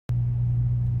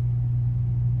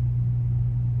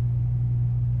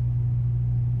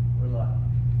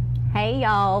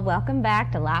y'all. Welcome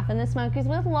back to Life in the Smokies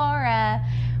with Laura.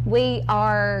 We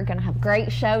are going to have a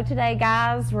great show today,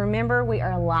 guys. Remember, we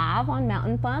are live on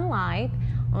Mountain Fun Life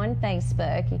on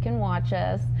Facebook. You can watch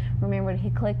us. Remember to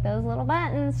click those little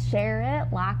buttons, share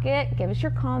it, like it, give us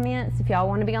your comments. If y'all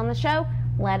want to be on the show,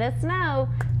 let us know.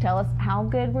 Tell us how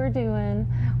good we're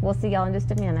doing. We'll see y'all in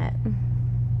just a minute.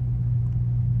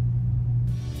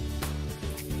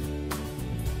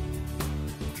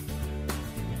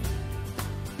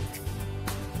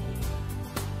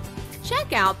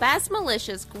 Check out Bass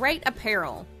Militia's great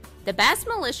apparel. The Bass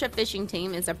Militia fishing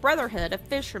team is a brotherhood of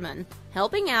fishermen,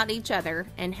 helping out each other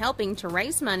and helping to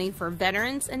raise money for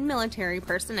veterans and military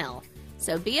personnel.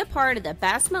 So be a part of the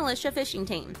Bass Militia fishing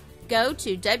team. Go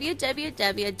to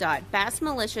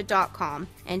www.bassmilitia.com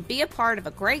and be a part of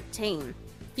a great team.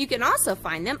 You can also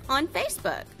find them on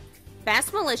Facebook.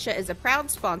 Bass Militia is a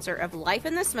proud sponsor of Life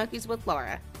in the Smokies with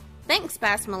Laura. Thanks,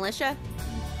 Bass Militia.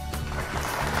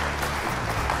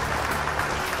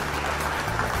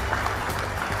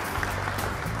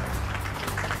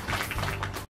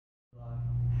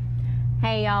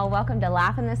 Hey y'all, welcome to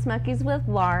Life in the Smokies with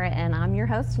Laura, and I'm your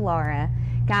host Laura.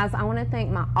 Guys, I want to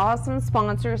thank my awesome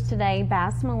sponsors today,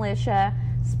 Bass Militia.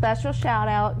 Special shout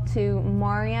out to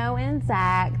Mario and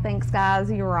Zach. Thanks guys,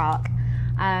 you rock.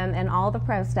 And all the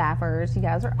pro staffers, you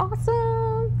guys are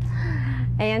awesome.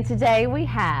 And today we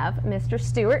have Mr.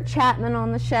 Stuart Chapman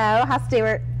on the show. Hi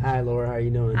Stuart. Hi Laura, how are you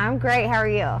doing? I'm great, how are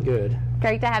you? Good.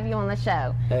 Great to have you on the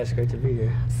show. That's great to be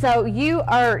here. So you're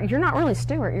not really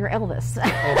Stuart, you're Elvis.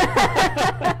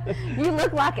 You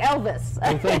look like Elvis.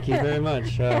 Well, thank you very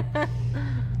much. I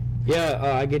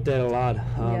get that a lot.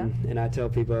 And I tell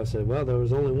people, I said, well, there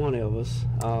was only one Elvis,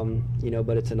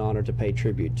 but it's an honor to pay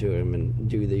tribute to him and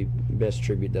do the best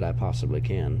tribute that I possibly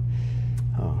can.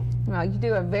 Well, you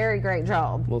do a very great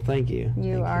job. Well, thank you.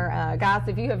 Guys,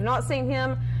 if you have not seen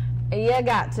him, you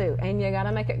got to, and you got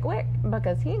to make it quick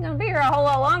because he ain't going to be here a whole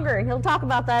lot longer, and he'll talk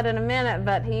about that in a minute,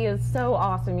 but he is so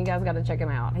awesome. You guys got to check him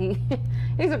out. He's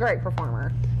a great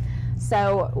performer.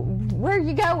 So where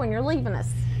you go when you're leaving us?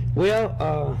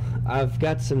 Well, I've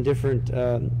got some different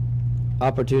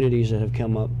opportunities that have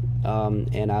come up,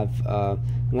 and I've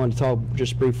wanted to talk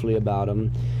just briefly about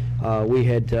them. We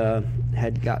had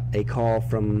got a call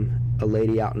from a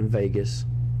lady out in Vegas,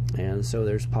 and so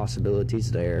there's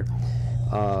possibilities there.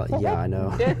 Yeah, I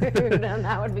know. Dude,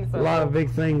 that would be so a lot of big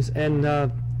things, and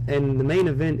the main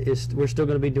event is we're still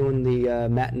going to be doing the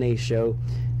matinee show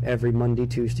every Monday,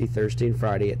 Tuesday, Thursday, and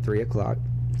Friday at 3 o'clock.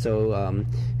 So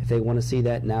if they want to see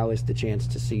that, now is the chance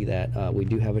to see that. We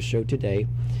do have a show today,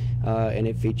 and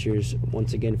it features,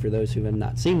 once again, for those who have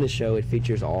not seen the show, it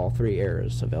features all three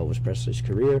eras of Elvis Presley's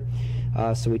career.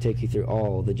 So we take you through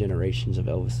all the generations of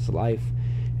Elvis's life,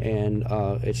 and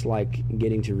it's like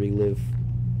getting to relive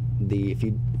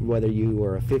whether you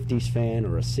were a 50s fan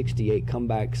or a 68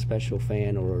 comeback special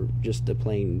fan or just a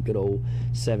plain good old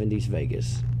 70s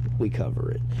Vegas, we cover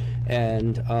it.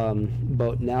 And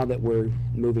but now that we're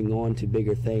moving on to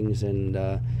bigger things, and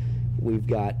we've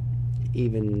got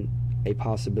even a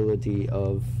possibility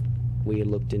of, we had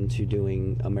looked into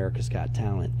doing America's Got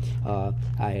Talent. I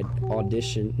had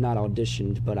not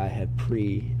auditioned, but I had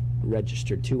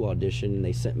pre-registered to audition, and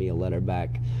they sent me a letter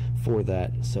back for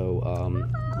that. So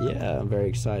yeah, I'm very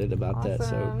excited about that.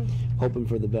 So hoping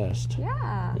for the best.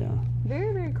 Yeah.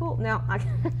 Very, very cool. Now, I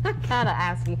gotta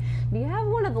ask you, do you have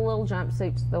one of the little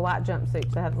jumpsuits, the white jumpsuits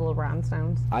that have the little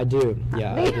rhinestones? I do.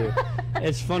 Yeah, I do.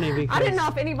 It's funny because I didn't know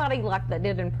if anybody that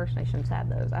did impersonations had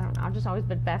those. I don't know. I've just always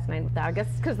been fascinated with that. I guess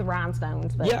it's because of the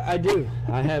rhinestones. But. Yeah, I do.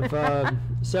 I have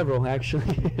several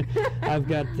actually. I've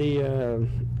got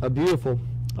a beautiful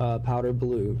powder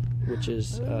blue, which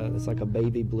is it's like a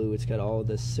baby blue. It's got all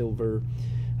the silver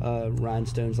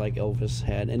rhinestones like Elvis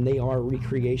had, and they are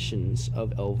recreations of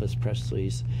Elvis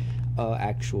Presley's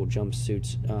actual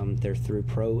jumpsuits. They're through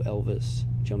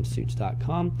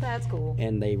ProElvisJumpsuits.com. That's cool.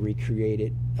 And they recreate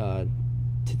it to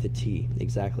the T,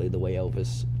 exactly the way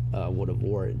Elvis would have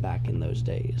wore it back in those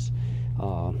days.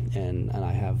 And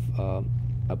I have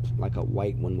like a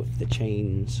white one with the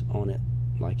chains on it,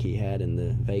 like he had in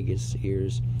the Vegas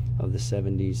years of the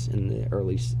 70s and the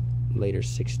later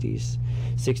 60s,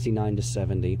 69 to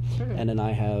 70. And then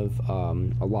I have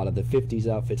a lot of the 50s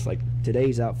outfits, like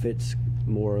today's outfits,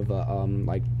 more of a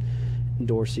like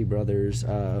Dorsey Brothers,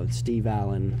 Steve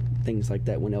Allen, things like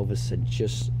that, when Elvis had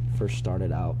just first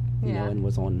started out, you know, and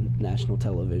was on national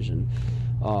television.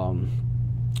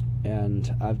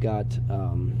 And I've got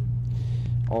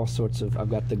all sorts of, I've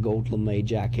got the gold lame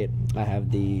jacket, I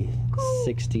have the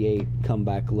 68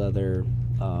 comeback leather,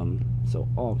 so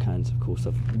all kinds of cool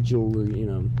stuff, jewelry, you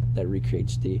know, that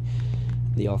recreates the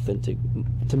the authentic,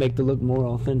 to make the look more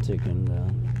authentic, and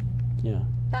yeah.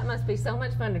 That must be so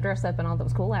much fun to dress up in all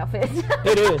those cool outfits.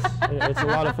 It is. It's a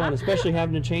lot of fun, especially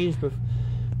having to change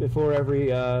before every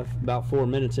about 4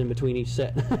 minutes in between each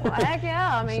set. Well, heck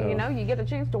yeah. I mean, So- you get a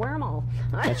chance to wear them all.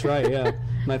 That's right, yeah.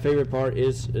 My favorite part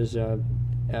is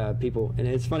people, and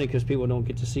it's funny because people don't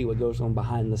get to see what goes on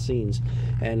behind the scenes.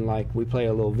 And like we play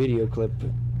a little video clip,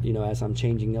 as I'm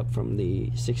changing up from the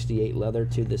 68 leather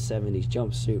to the 70s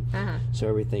jumpsuit. So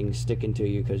everything's sticking to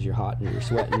you because you're hot and you're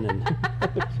sweating. And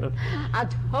I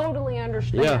totally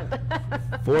understand. yeah,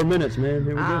 4 minutes, man.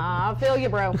 Here we go. I feel you,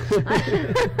 bro.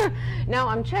 Now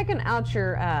I'm checking out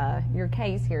your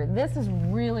case here. This is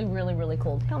really, really, really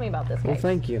cool. Tell me about this case. Well,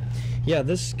 thank you. Yeah,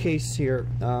 this case here,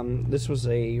 this was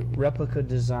a replica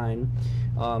design,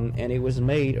 and it was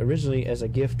made originally as a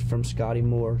gift from Scotty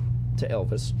Moore to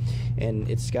Elvis, and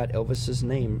it's got Elvis's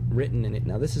name written in it.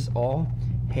 Now, this is all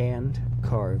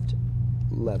hand-carved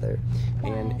leather,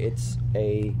 and it's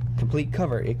a complete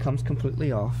cover. It comes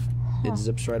completely off. It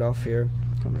zips right off here,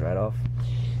 comes right off.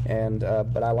 And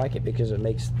but I like it because it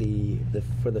makes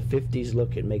for the 50s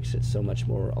look, it makes it so much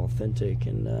more authentic,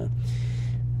 and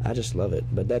I just love it.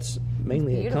 But that's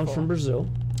mainly, it comes from Brazil.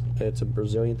 It's a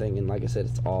Brazilian thing, and like I said,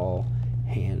 it's all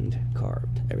hand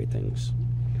carved. Everything's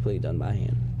completely done by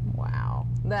hand. Wow,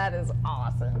 that is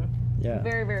awesome. Yeah.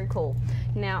 Very, very cool.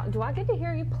 Now, do I get to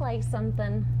hear you play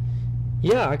something?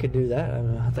 Yeah, I could do that.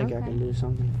 I think I can do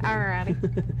something. Alrighty.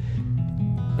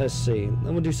 Let's see. I'm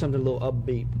gonna do something a little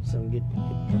upbeat, so get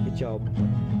y'all.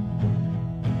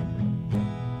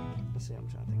 Let's see. I'm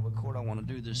trying to think what chord I want to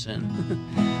do this in.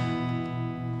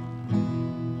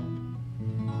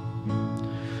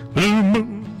 Blue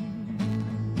moon,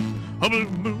 a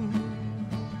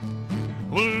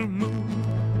blue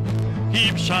moon,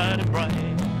 keep shining bright.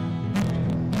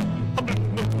 A blue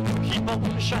moon, keep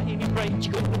on shining bright.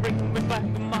 You're gonna bring me back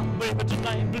my baby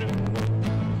tonight. Blue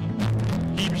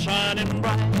moon, keep shining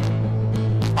bright.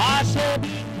 I said,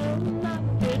 blue moon,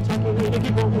 I'm Kentucky,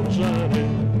 keep on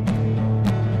shining.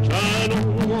 Shine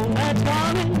on the one that's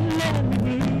gonna let me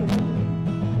blue.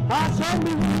 I said,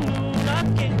 blue moon,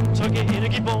 I'm Kentucky,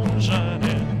 keep on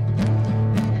shining.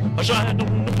 I shine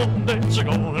on the one that's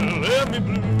gonna let me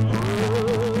blue.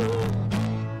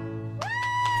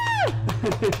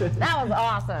 That was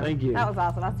awesome. Thank you. That was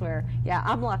awesome, I swear. Yeah,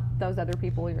 I'm like those other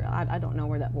people. I don't know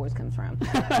where that voice comes from.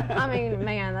 I mean,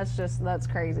 man, that's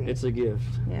crazy. It's a gift.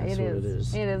 Yeah, That's it what is. it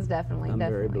is. It is definitely. I'm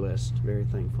definitely. very blessed, very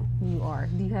thankful. You are.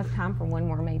 Do you have time for one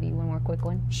more quick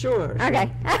one? Sure. Okay.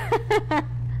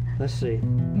 Let's see.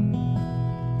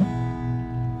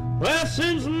 Well,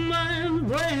 since my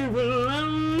brave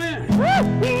lonely,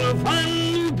 we'll find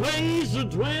a new place to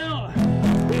dwell.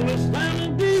 We will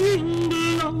stand in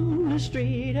the lonely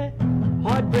street at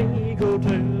Heartbreak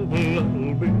Hotel.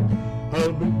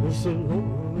 I'll be so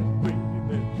lonely,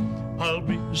 baby. I'll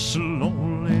be so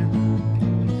lonely.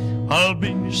 I'll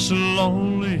be so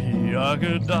lonely I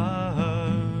could die.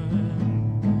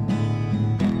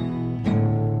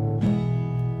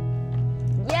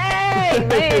 Yay,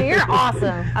 man, you're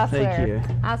awesome. I swear. Thank you.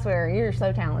 I swear, you're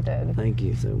so talented. Thank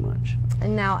you so much.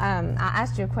 And now, I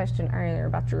asked you a question earlier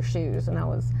about your shoes, and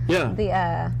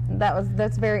Yeah.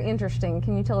 that's very interesting.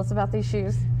 Can you tell us about these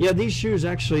shoes? Yeah, these shoes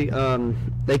actually,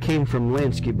 they came from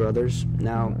Lansky Brothers.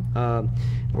 Now,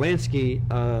 Lansky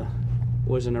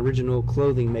was an original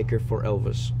clothing maker for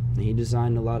Elvis. He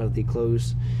designed a lot of the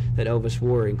clothes that Elvis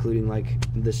wore, including like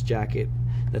this jacket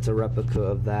that's a replica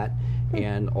of that,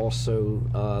 and also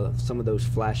some of those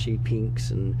flashy pinks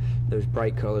and those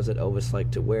bright colors that Elvis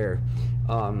liked to wear.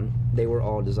 They were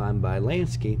all designed by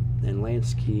Lansky, and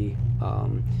Lansky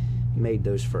made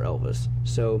those for Elvis.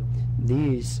 So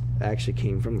these actually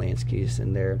came from Lansky's,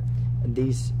 and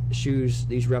these shoes,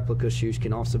 these replica shoes,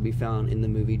 can also be found in the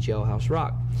movie Jailhouse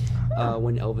Rock,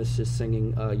 when Elvis is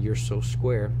singing "You're So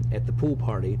Square" at the pool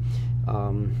party.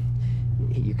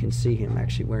 You can see him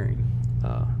actually wearing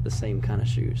the same kind of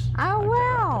shoes. Oh, like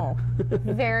wow. that right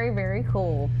there. Very, very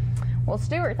cool. Well,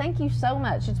 Stuart, thank you so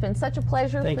much. It's been such a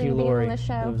pleasure Thank for you you, being Lori. on the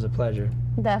show. It was a pleasure.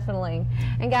 Definitely.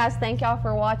 And guys, thank y'all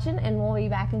for watching, and we'll be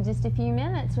back in just a few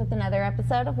minutes with another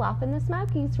episode of Life in the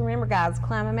Smokies. Remember, guys,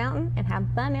 climb a mountain and have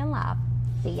fun in life.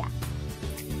 See ya.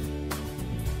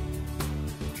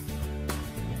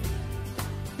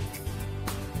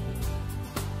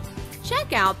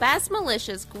 Check out Bass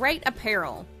Militia's great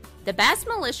apparel. The Bass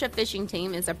Militia fishing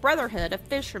team is a brotherhood of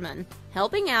fishermen,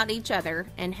 helping out each other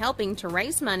and helping to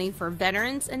raise money for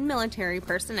veterans and military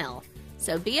personnel.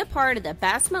 So be a part of the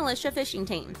Bass Militia fishing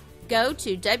team. Go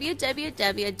to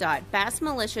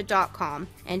www.bassmilitia.com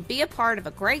and be a part of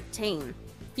a great team.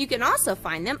 You can also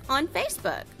find them on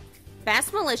Facebook.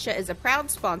 Bass Militia is a proud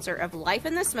sponsor of Life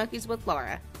in the Smokies with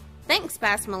Laura. Thanks,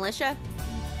 Bass Militia!